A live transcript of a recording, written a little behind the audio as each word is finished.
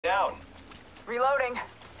Reloading.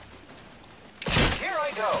 Here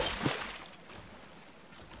I go.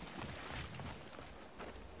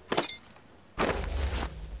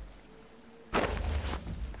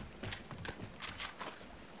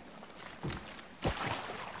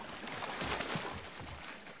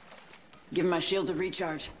 Give my shields a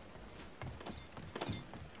recharge.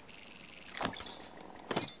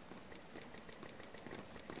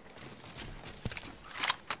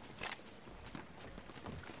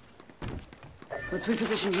 Let's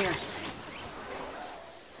reposition here.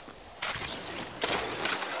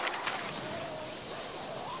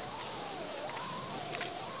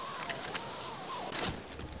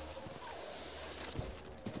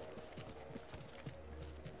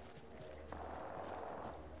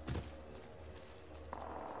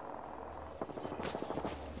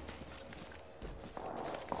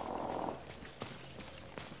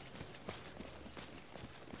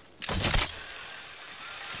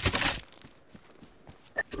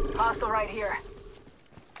 Hostile right here.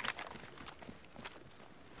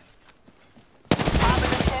 Top of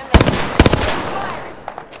the chimney. Fire!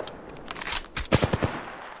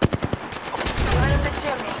 Going up the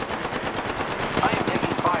chimney. I am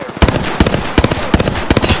taking fire.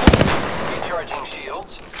 Recharging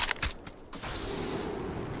shields.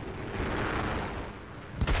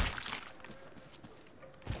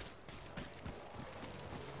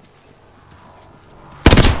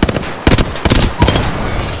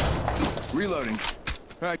 Reloading.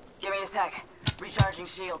 All right. Give me a sec. Recharging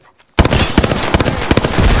shields. The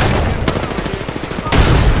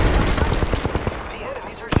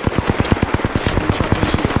enemies are shooting. Recharging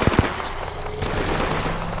shield.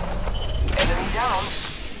 Enemy down.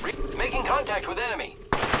 Making contact with enemy.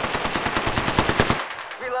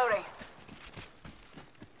 Reloading.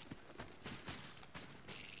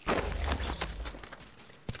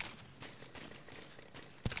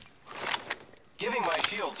 Giving my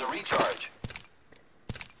shields a recharge.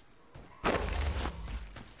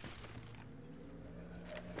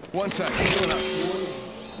 One sec. Healing up.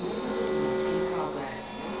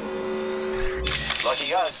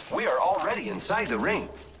 Lucky us, we are already inside the ring.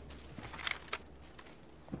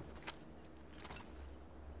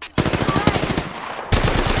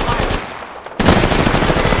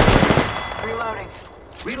 Reloading.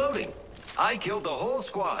 Reloading. I killed the whole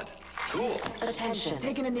squad. Cool. Attention.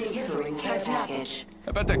 Taking a knee. Delivering care Catching up. package.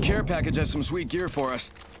 I bet that care package has some sweet gear for us.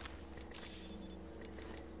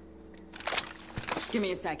 Give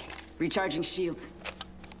me a sec. Recharging shields.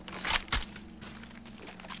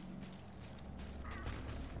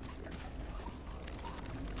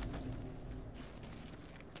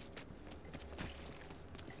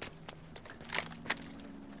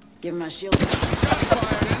 Give my shield. Shots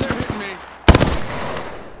fired and they're hitting me.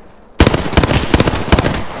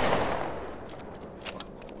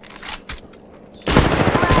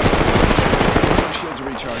 My shields a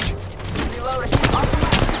recharge. Reloading.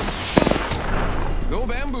 Go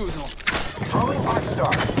bamboozle. Throwing Arc Star.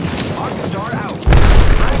 Arc Star out.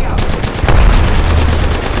 Frag out.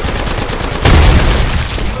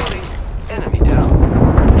 Reloading. Enemy down.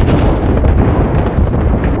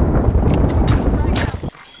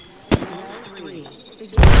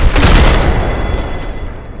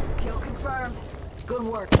 Kill confirmed. Good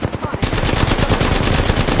work. Spotted.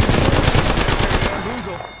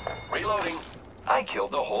 Bamboozle. Reloading. I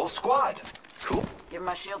killed the whole squad. Cool. Give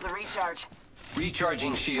my shields a recharge.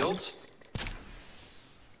 Recharging shields.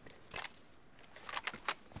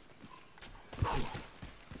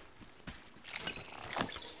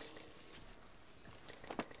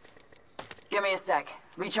 Give me a sec.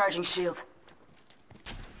 Recharging shields.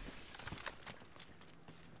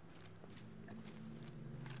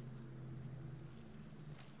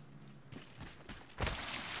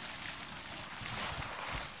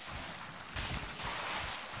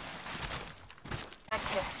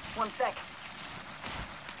 One sec.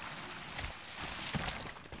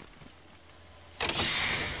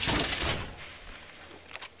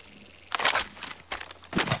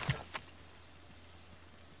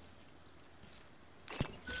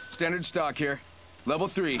 Standard stock here. Level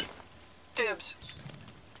 3. Dibs.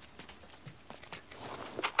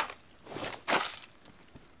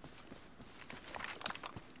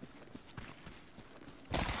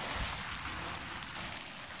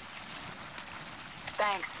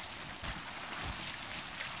 Thanks.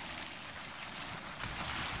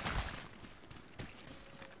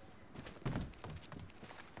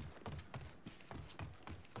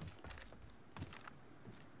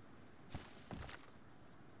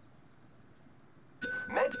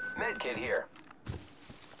 Med kit here.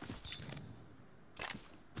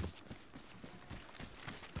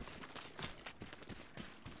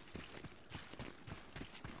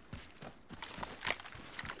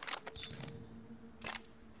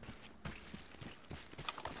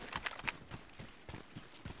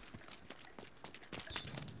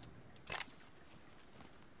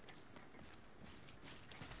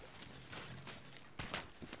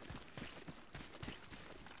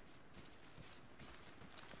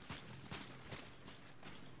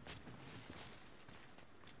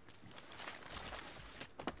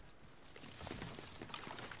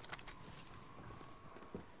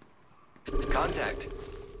 contact.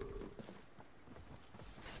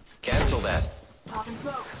 Cancel that. Popping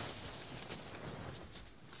smoke.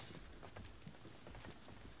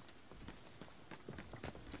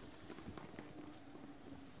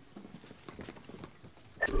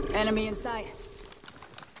 Enemy in sight.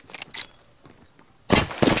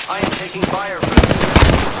 I am taking fire.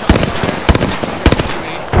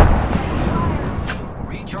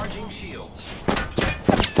 Recharging shields.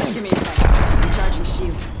 Give me a second. Recharging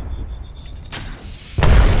shields.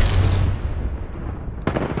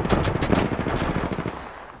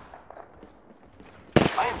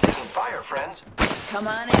 I am taking fire, friends. Come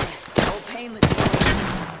on in. Old painless.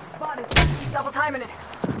 Spotted. Keep double timing it.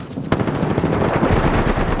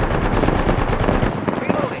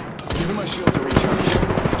 Reloading. Giving my shields a recharge.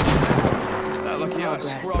 Lucky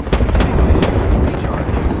us. Progress. We're all...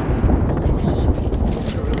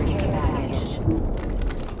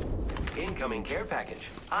 Incoming care package.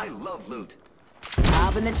 I love loot.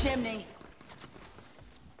 Up in the chimney.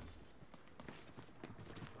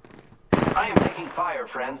 I am taking fire,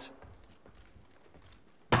 friends.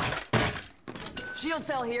 Shield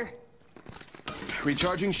cell here.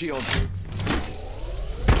 Recharging shield.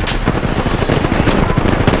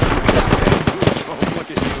 Oh, look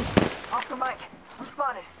at you. Off the mic. I'm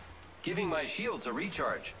spotted. Giving my shields a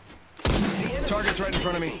recharge. Target's right in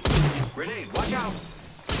front of me. Grenade, watch out!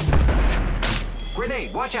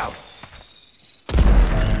 Grenade, watch out!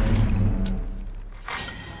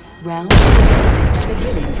 Round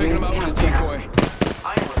Picking him out with a decoy.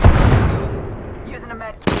 I am repairing myself. Using a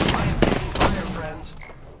med. I am taking fire, friends.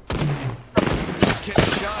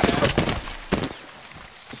 Getting shot at.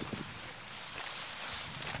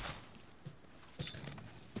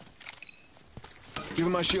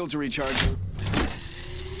 Giving my shields a recharge.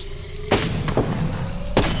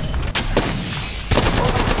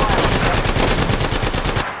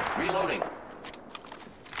 Reloading.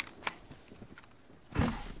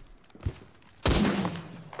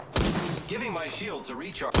 Giving my shields a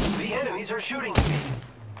recharge. The enemies are shooting at me.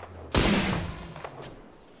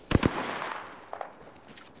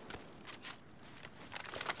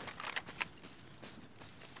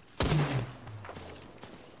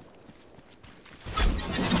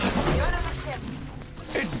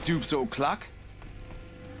 It's Dupes o'clock.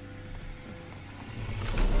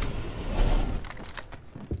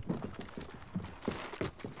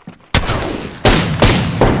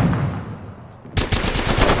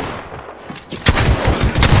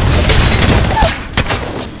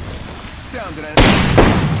 Down to that.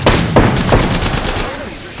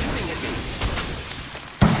 Enemies are shooting at me.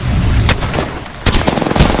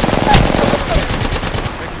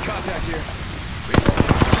 Making contact here.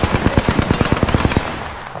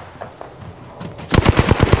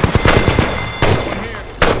 One here.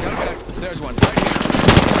 Got a guy. There's one. Right here.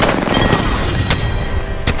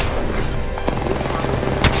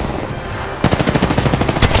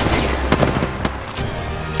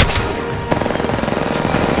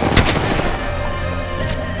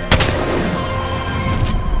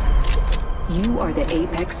 You are the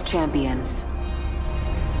Apex Champions.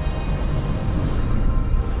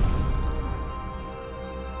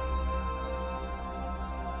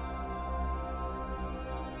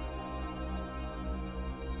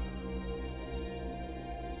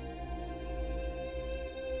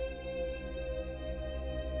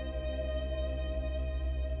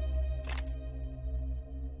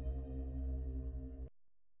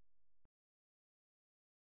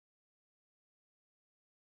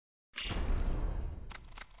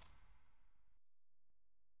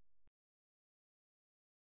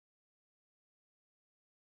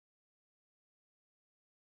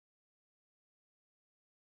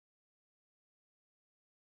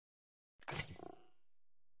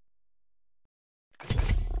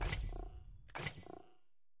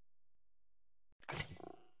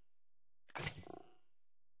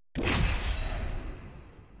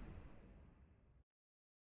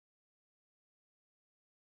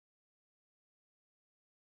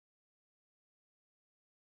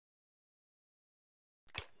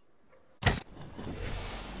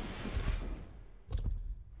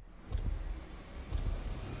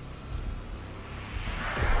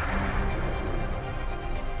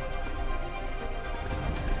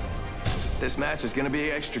 This match is gonna be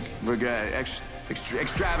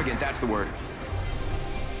extravagant, that's the word.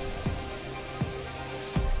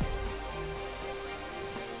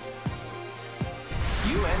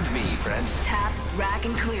 You and me, friend. Tap, rack,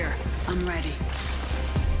 and clear. I'm ready.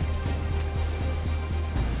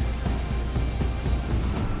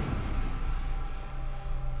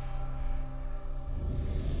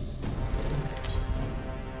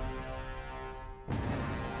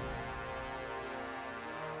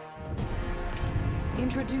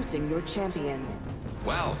 Introducing your champion.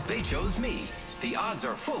 Wow, they chose me. The odds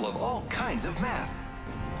are full of all kinds of math.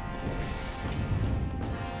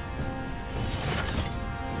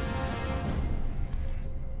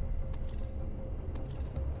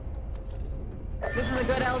 This is a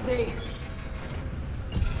good LZ.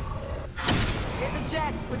 Hit the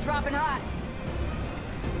jets. We're dropping hot.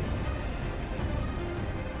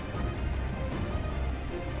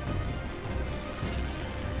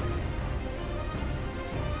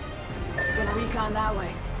 Gonna recon that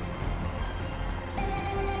way.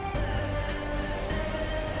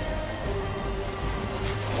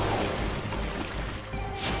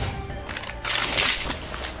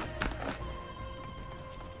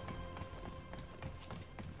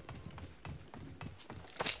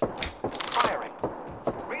 Firing.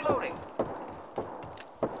 Reloading.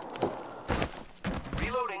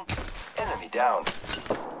 Reloading. Enemy down.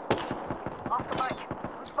 Oscar Mike,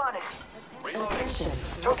 I'm spotted. Reloading. Attention.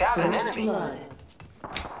 Took out an First enemy. blood.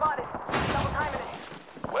 Spotted. Double timing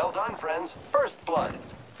it. Well done, friends. First blood.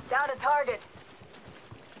 Down to target.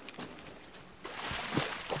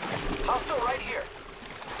 Hostile right here.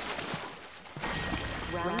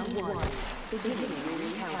 Round 1. Beginning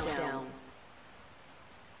ring countdown.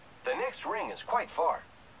 The next ring is quite far.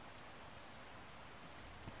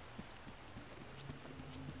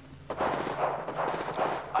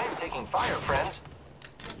 I am taking fire, friends.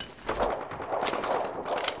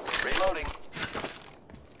 Reloading.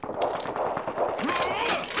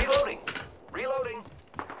 Reloading. Reloading.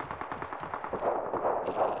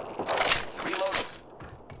 Reloading.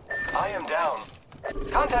 I am down.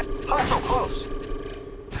 Contact. Hostile close.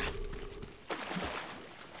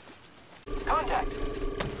 Contact.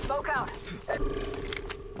 Smoke out.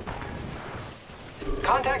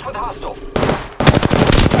 Contact with hostile.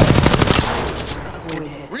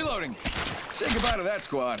 Avoided. Reloading. Say goodbye to that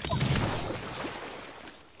squad.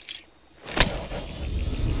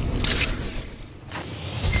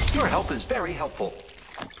 Your help is very helpful.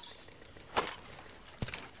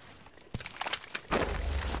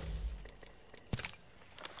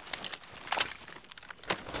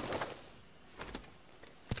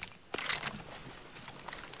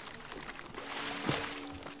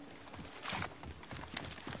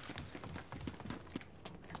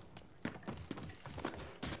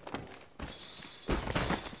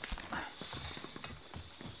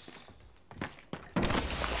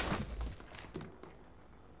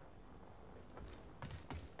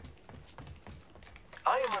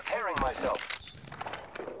 I am repairing myself.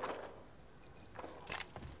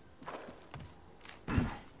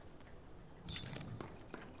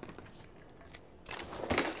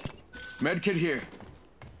 Medkit here.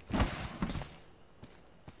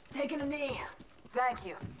 Taking a knee. Thank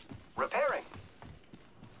you. Repairing.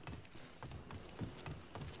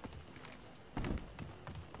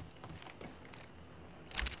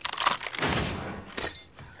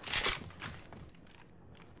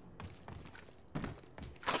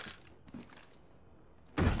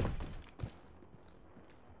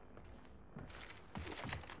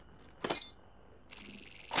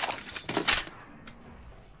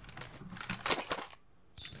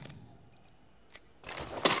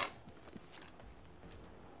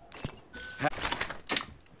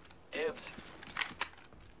 Dibs.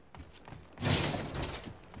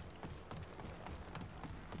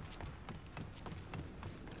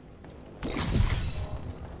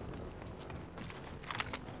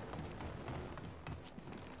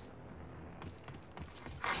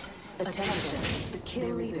 Attention. The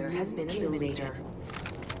kill leader has been eliminated.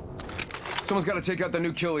 Someone's got to take out the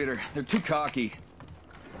new kill leader. They're too cocky.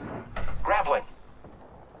 Grappling.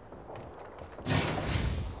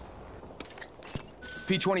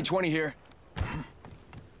 P-2020 here.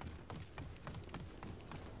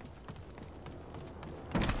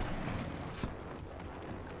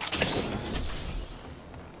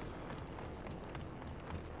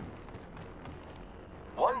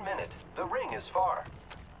 One minute. The ring is far.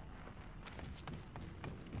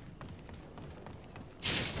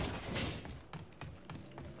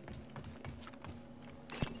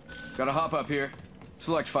 Gotta hop up here.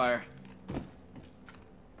 Select fire.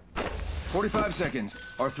 45 seconds.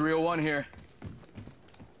 R301 here.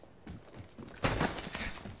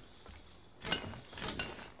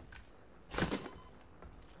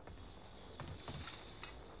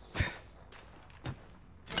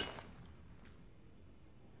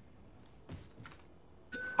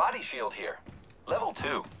 Body shield here. Level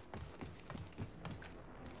 2.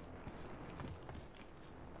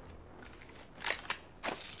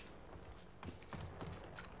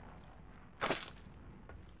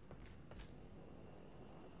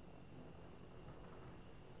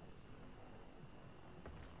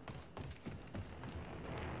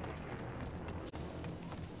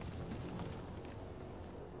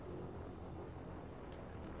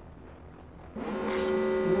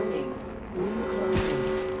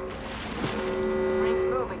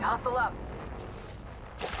 Hustle up.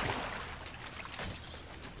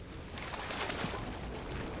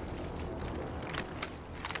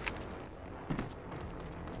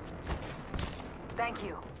 Thank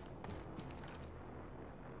you.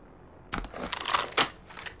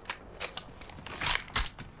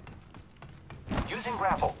 Using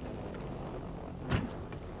grapple.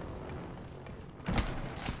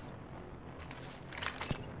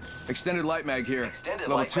 Extended light mag here. Extended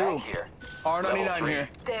Level light 2. mag here. R99 Level 3. here.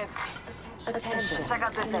 Dibs. Attention. Check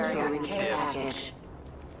out this area. Inventory care Dibs. package.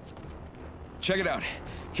 Check it out.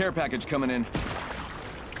 Care package coming in.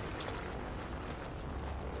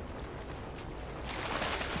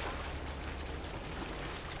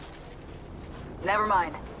 Never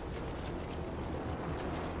mind.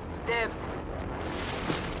 Dibs.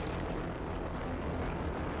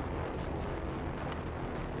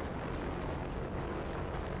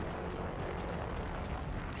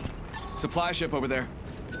 Supply ship over there.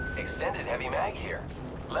 Extended heavy mag here.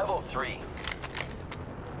 Level 3.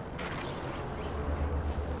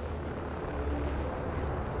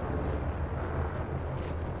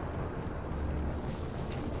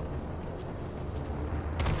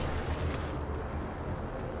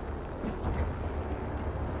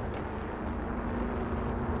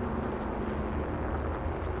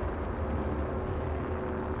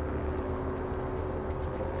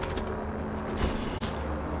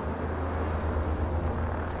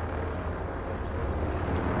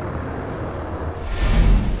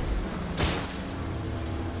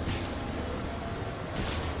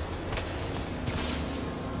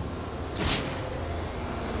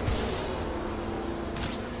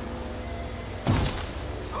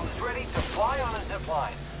 Who's ready to fly on a zip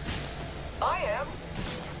line? I am.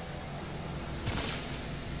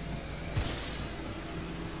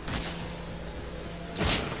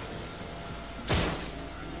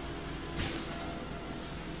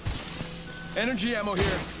 Energy ammo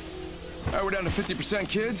here. All right, we're down to 50%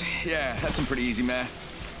 kids. Yeah, that's some pretty easy math.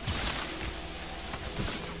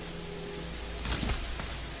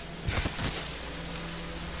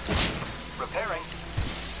 Repairing.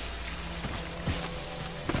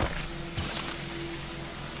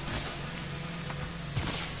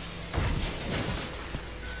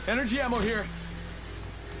 Energy ammo here.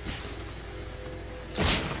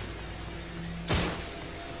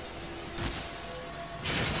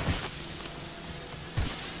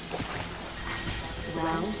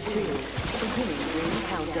 Round 2. Beginning ring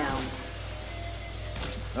countdown.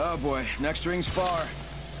 Oh boy, next ring's far.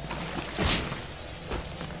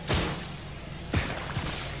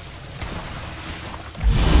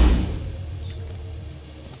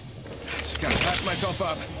 Just gotta patch myself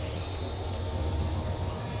up.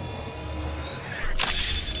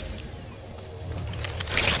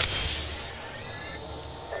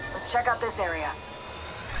 Let's check out this area.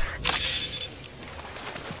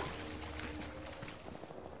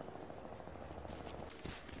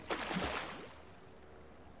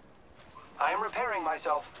 I am repairing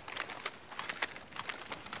myself.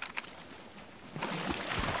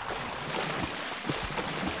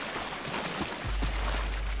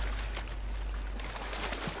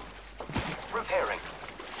 Repairing.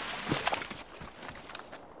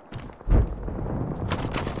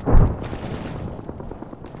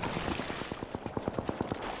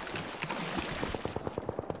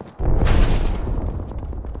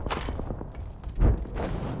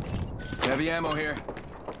 Heavy ammo here.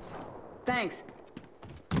 Thanks.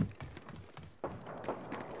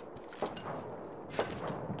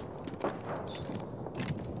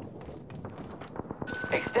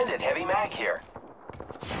 Extended heavy mag here.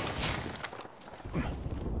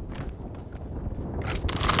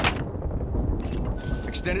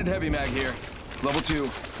 Extended heavy mag here. Level 2.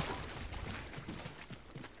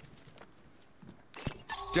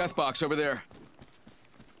 Death box over there.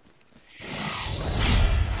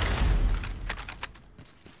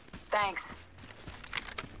 Thanks.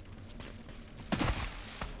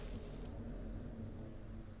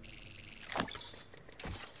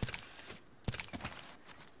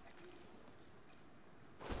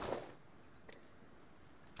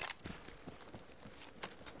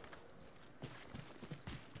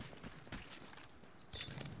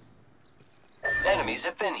 Enemies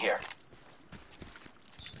have been here.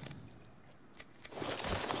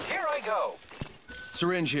 Here I go.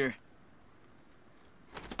 Syringe here.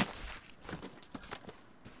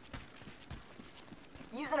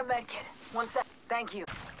 Using a med kit. 1 sec. Thank you.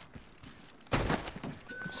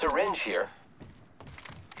 Syringe here.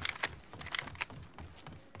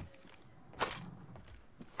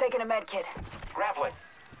 Taking a med kit. Grappling.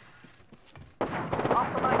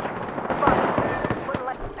 Oscar Mike. Spotted.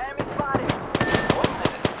 Enemy spotted. 1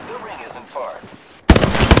 minute.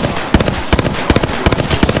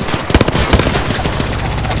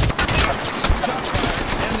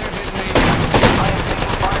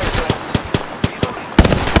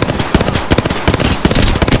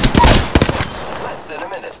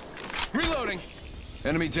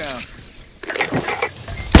 Enemy down.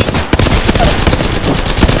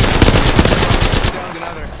 Downed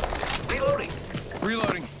another. Reloading.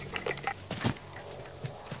 Reloading.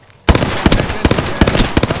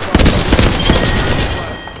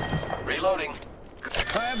 Reloading.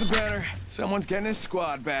 I have the banner. Someone's getting his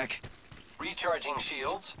squad back. Recharging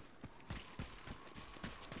shields.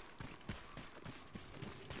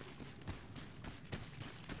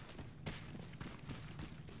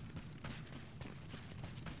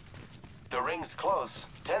 The ring's close.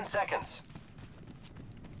 10 seconds.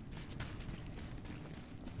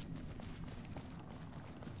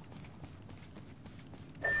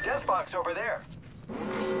 Death box over there.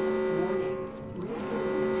 Warning. Ring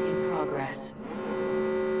movement in progress.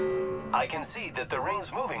 I can see that the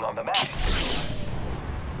ring's moving on the map.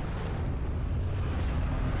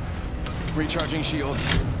 Recharging shield.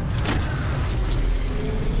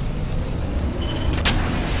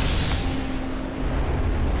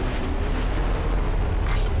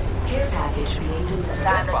 Care package being delivered.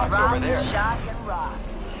 Time to box drop, over there. shock, and rock.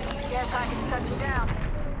 Guess I can touch you down.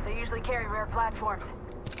 They usually carry rare platforms.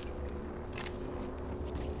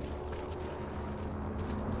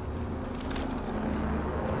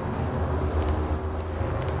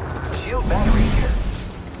 Shield battery here.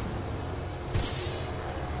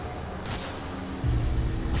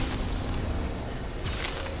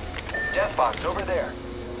 Death box over there.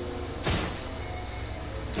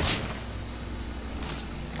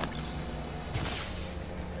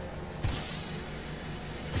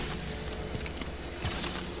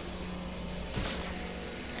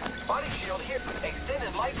 Body shield here.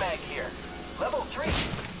 Extended light mag here. Level 3.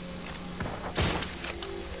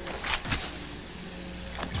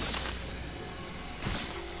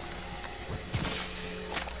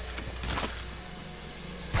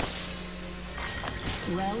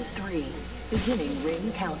 Round 3. Beginning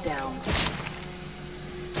ring countdown.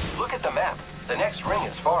 Look at the map. The next ring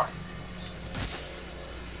is far.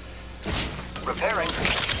 Repairing.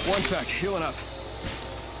 1 sec. Healing up.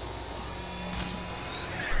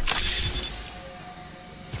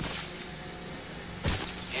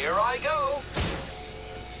 Here I go.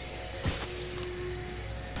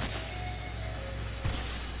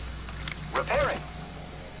 Repairing.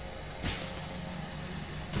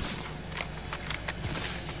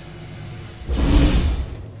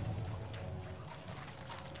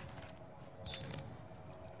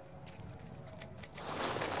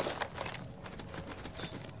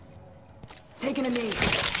 Taking a knee.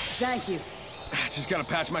 Thank you. Just gotta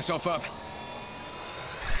patch myself up.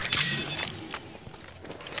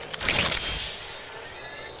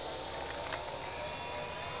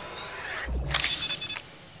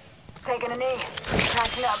 Taking a knee.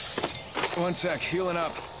 Patching up. 1 sec. Healing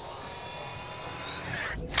up.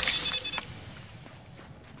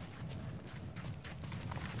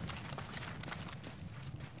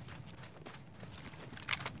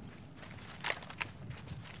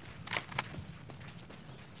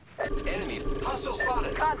 Enemy. Hostile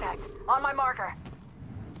spotted. Contact. On my marker.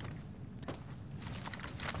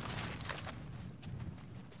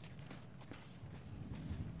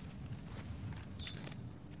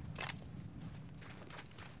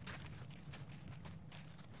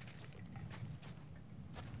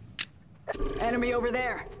 Enemy over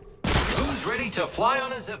there. Who's ready to fly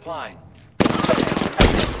on a zipline?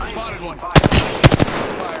 Spotted one.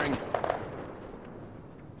 Firing.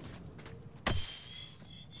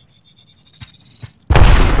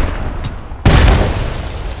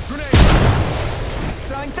 Grenade.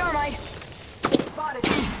 Throwing thermite. Spotted.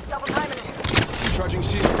 Double timing it. Recharging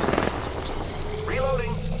shields.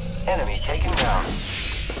 Reloading. Enemy taken down.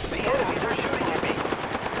 The enemies are shooting at me.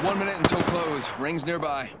 1 minute until close. Rings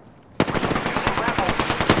nearby. Using grapple.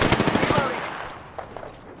 Reloading.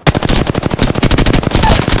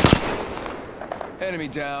 Enemy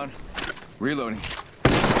down. Reloading.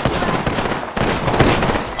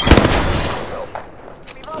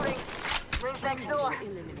 Reloading. Rings next door.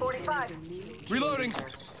 45. Reloading.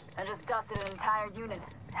 I just dusted an entire unit.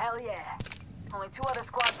 Hell yeah. Only 2 other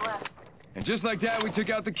squads left. And just like that, we took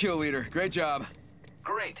out the kill leader. Great job.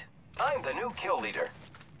 Great. I'm the new kill leader.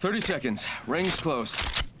 30 seconds. Rings close.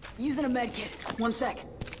 Using a med kit. 1 sec.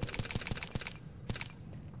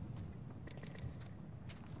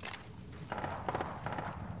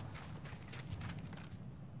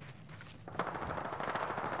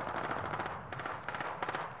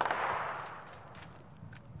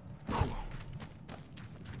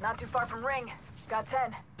 Not too far from ring. Got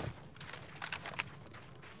 10.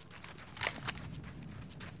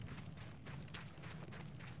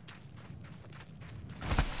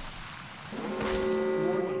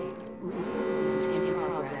 Warning. Ring movement in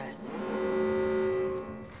progress.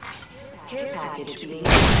 package being...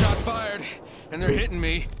 Shots fired, and they're hitting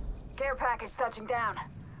me. Care package touching down.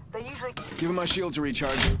 They usually... Giving my shields a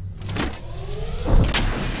recharge.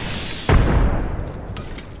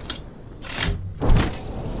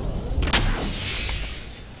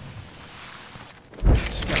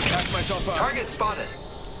 Just gotta patch myself up. Target spotted.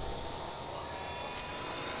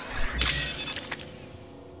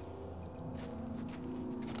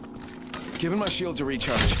 Giving my shields a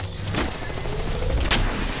recharge.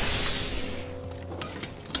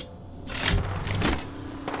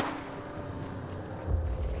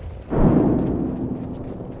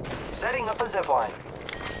 Setting up a zipline.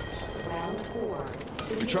 Round 4.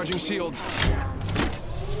 Recharging shields.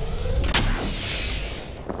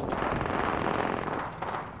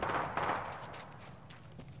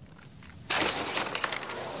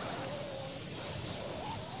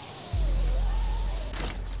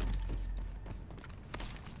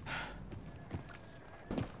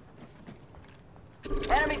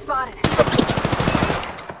 Enemy spotted.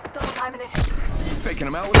 Double timing it. Faking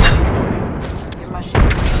them out with a Give my shield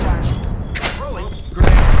a recharge. Throwing.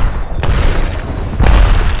 grenade.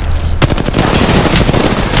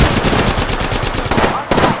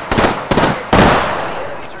 The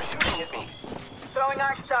enemies are shooting at me. Throwing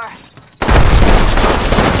Arc Star.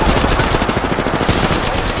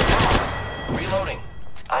 Reloading.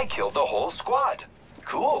 I killed the whole squad.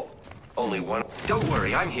 Cool. Only one. Don't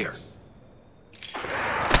worry, I'm here.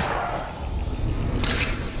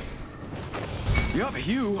 Yup,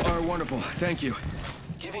 you are wonderful. Thank you.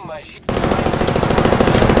 Giving my shield. Gotta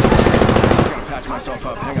patch myself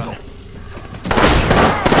up. Hang on.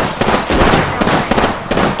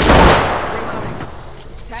 Reloading.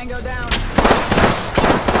 Tango down.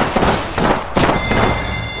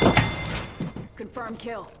 Confirm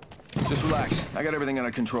kill. Just relax. I got everything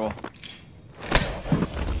under control.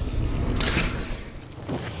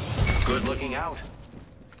 Good looking out.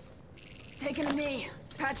 Taking a knee.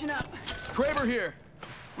 Patching up. Kraber here.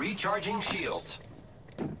 Recharging shields.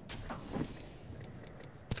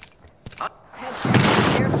 Headshot.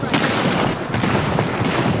 Airstrike.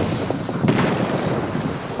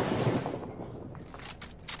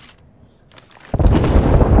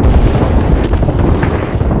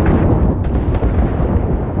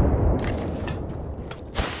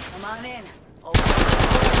 Come on in.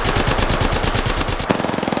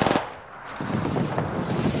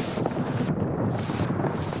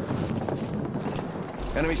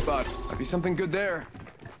 Enemy spot. Might be something good there.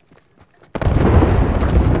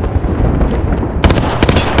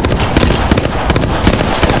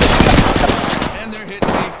 And they're hitting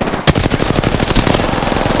me.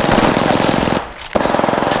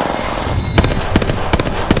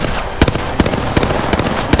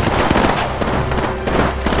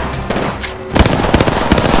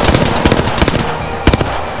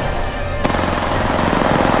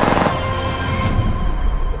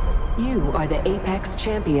 You are the Apex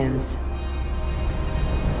Champions.